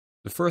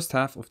The first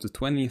half of the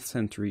 20th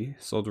century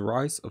saw the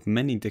rise of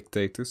many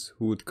dictators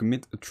who would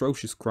commit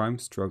atrocious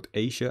crimes throughout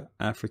Asia,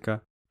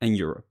 Africa, and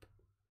Europe.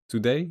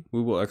 Today, we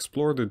will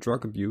explore the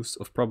drug abuse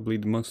of probably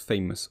the most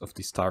famous of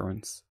these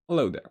tyrants.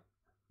 Hello there,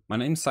 my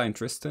name is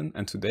Tristan,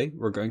 and today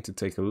we're going to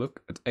take a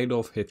look at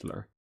Adolf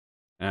Hitler.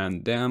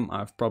 And damn,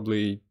 I've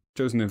probably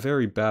chosen a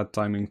very bad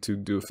timing to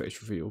do a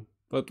face reveal,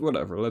 but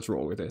whatever, let's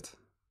roll with it.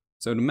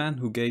 So the man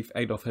who gave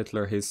Adolf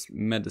Hitler his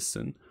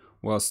medicine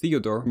was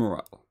Theodor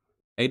Morell.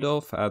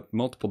 Adolf had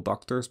multiple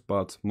doctors,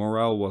 but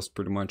Morell was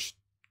pretty much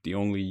the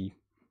only,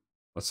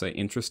 let's say,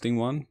 interesting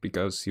one,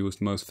 because he was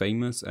the most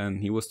famous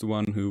and he was the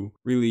one who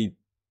really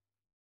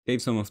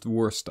gave some of the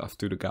worst stuff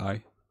to the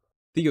guy.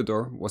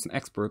 Theodor was an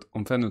expert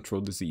on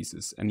venereal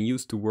diseases and he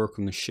used to work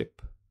on a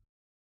ship.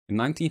 In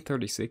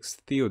 1936,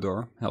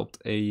 Theodor helped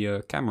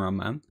a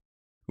cameraman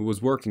who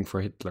was working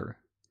for Hitler.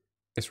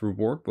 His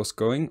reward was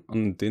going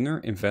on a dinner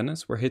in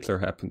Venice where Hitler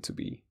happened to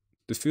be.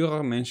 The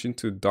Führer mentioned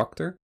to the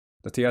doctor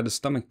that he had a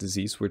stomach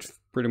disease which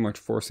pretty much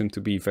forced him to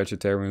be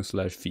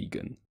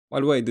vegetarian/vegan. By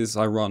the way, this is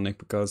ironic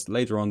because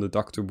later on the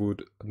doctor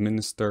would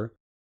administer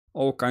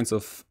all kinds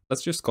of,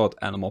 let's just call it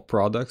animal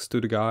products to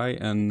the guy,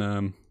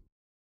 and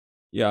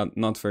yeah,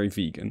 not very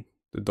vegan.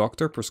 The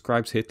doctor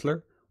prescribes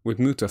Hitler with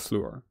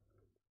Mutaflur.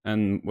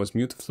 And what's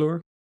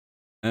Mutaflur?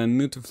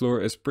 And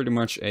Mutaflur is pretty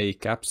much a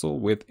capsule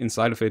with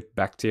inside of it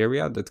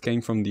bacteria that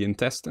came from the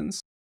intestines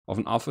of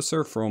an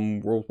officer from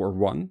World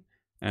War I,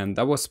 and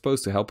that was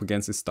supposed to help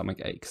against his stomach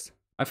aches.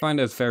 I find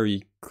that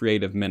very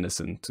creative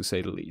medicine, to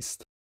say the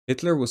least.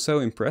 Hitler was so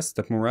impressed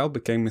that Morell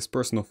became his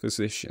personal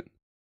physician,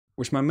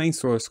 which my main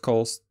source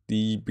calls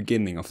the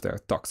beginning of their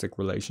toxic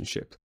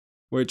relationship,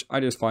 which I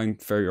just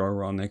find very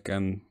ironic,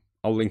 and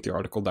I'll link the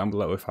article down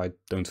below if I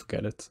don't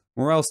forget it.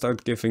 Morell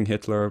started giving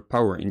Hitler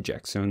power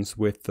injections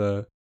with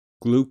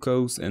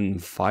glucose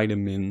and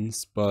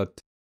vitamins,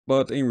 but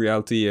in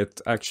reality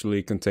it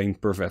actually contained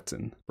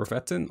pervitin.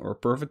 Pervitin, or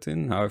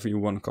pervitin, however you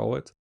want to call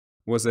it,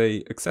 was a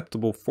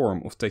acceptable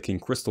form of taking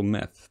crystal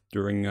meth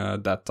during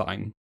that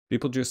time.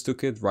 People just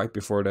took it right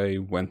before they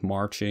went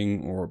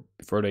marching or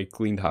before they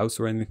cleaned house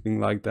or anything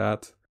like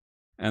that.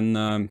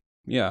 And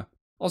yeah,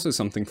 also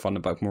something fun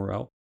about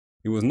Morell.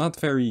 He was not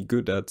very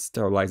good at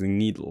sterilizing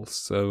needles,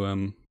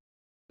 so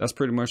that's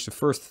pretty much the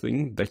first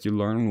thing that you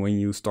learn when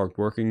you start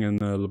working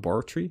in a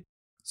laboratory.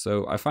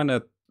 So I find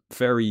that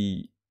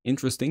very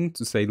interesting,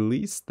 to say the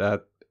least,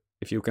 that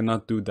if you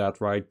cannot do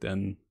that right,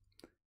 then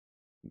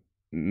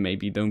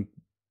maybe don't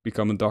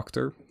become a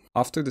doctor.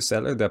 After the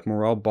seller that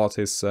Morell bought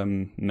his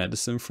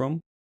medicine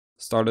from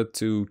started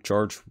to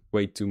charge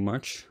way too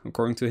much,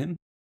 according to him,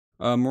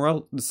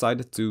 Morell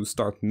decided to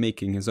start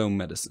making his own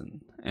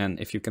medicine. And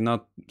if you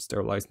cannot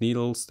sterilize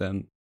needles,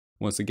 then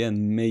once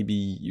again, maybe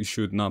you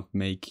should not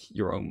make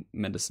your own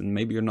medicine.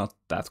 Maybe you're not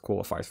that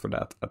qualified for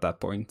that at that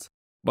point.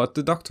 But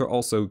the doctor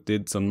also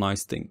did some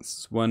nice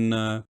things. When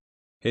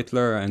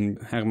Hitler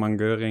and Hermann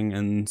Göring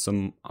and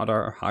some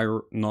other higher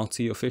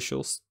Nazi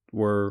officials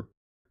were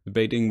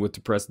debating with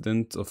the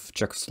president of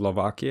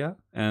Czechoslovakia,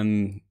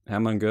 and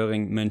Hermann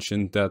Göring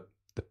mentioned that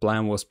the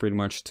plan was pretty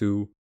much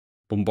to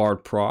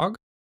bombard Prague,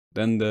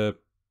 then the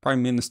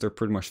prime minister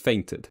pretty much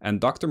fainted,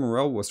 and Dr.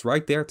 Morell was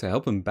right there to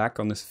help him back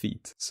on his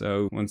feet.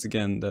 So once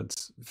again,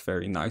 that's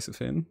very nice of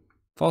him.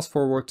 Fast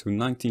forward to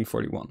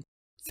 1941.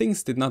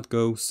 Things did not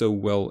go so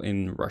well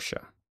in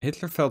Russia.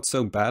 Hitler felt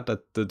so bad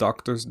that the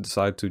doctors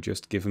decided to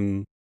just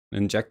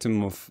inject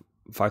him of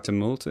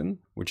vitamiltin,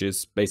 which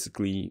is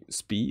basically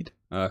speed,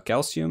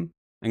 calcium,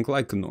 and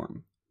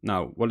glyconorm.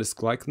 Now, what is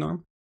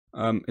glyconorm?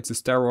 It's a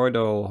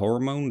steroidal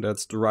hormone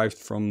that's derived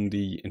from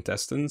the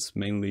intestines,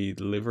 mainly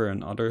the liver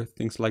and other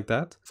things like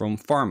that, from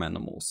farm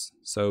animals.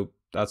 So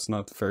that's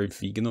not very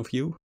vegan of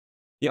you.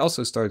 He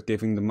also started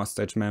giving the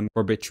mustache man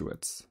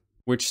barbiturates,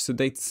 which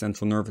sedate the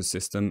central nervous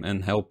system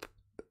and help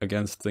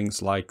against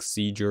things like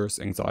seizures,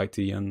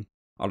 anxiety, and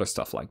other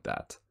stuff like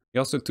that. He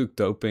also took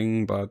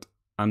doping, but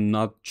I'm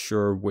not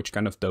sure which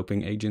kind of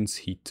doping agents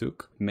he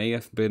took. May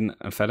have been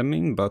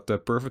amphetamine, but the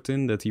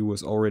pervitin that he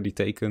was already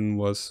taken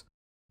was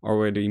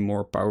already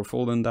more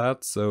powerful than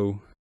that, so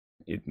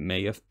it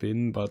may have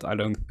been, but I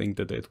don't think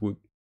that it would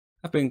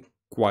have been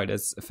quite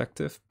as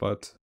effective,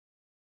 but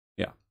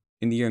yeah.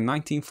 In the year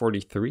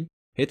 1943,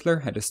 Hitler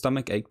had a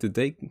stomach ache the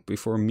day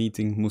before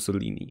meeting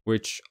Mussolini,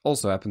 which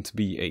also happened to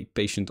be a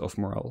patient of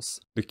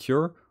Morell's. The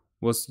cure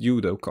was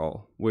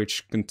Udocol,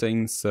 which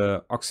contains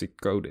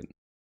oxycodone.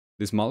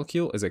 This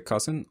molecule is a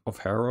cousin of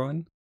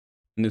heroin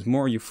and is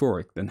more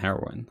euphoric than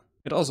heroin.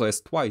 It also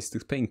has twice the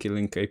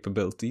painkilling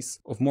capabilities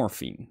of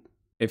morphine.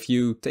 If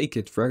you take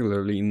it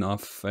regularly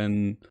enough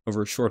and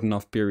over a short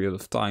enough period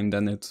of time,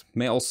 then it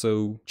may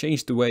also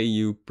change the way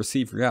you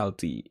perceive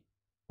reality,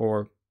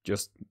 or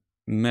just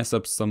mess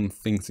up some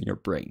things in your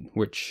brain,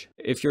 which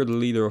if you're the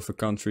leader of a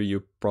country,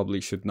 you probably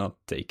should not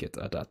take it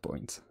at that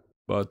point.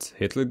 But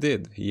Hitler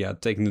did. He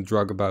had taken the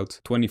drug about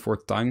 24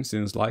 times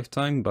in his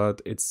lifetime,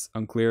 but it's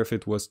unclear if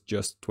it was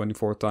just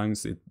 24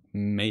 times. It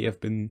may have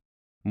been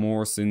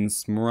more,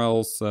 since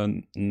Morell's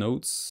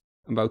notes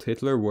about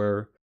Hitler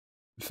were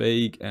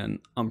vague and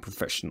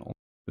unprofessional.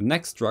 The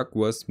next drug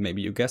was,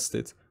 maybe you guessed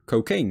it,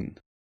 cocaine.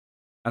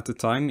 At the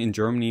time in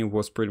Germany it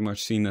was pretty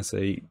much seen as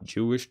a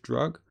Jewish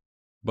drug,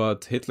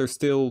 but Hitler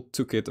still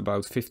took it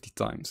about 50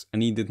 times,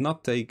 and he did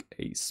not take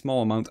a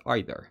small amount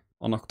either.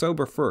 On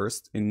October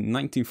 1st in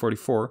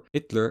 1944,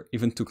 Hitler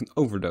even took an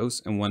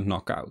overdose and went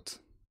knockout.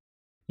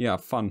 Yeah,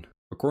 fun.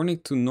 According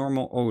to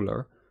Norman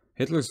Ohler,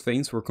 Hitler's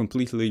veins were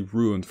completely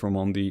ruined from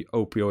all the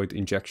opioid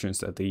injections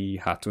that he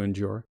had to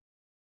endure.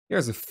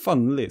 Here's a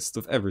fun list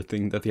of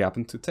everything that he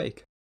happened to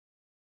take.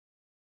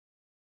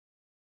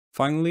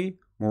 Finally,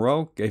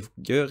 Morell gave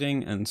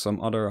Göring and some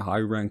other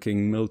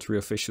high-ranking military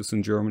officials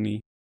in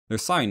Germany their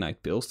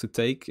cyanide pills to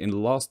take in the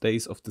last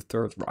days of the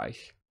Third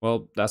Reich.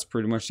 Well, that's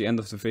pretty much the end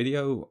of the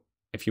video.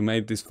 If you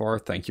made it this far,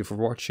 thank you for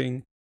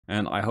watching,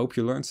 and I hope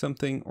you learned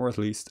something or at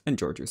least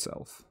enjoyed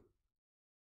yourself.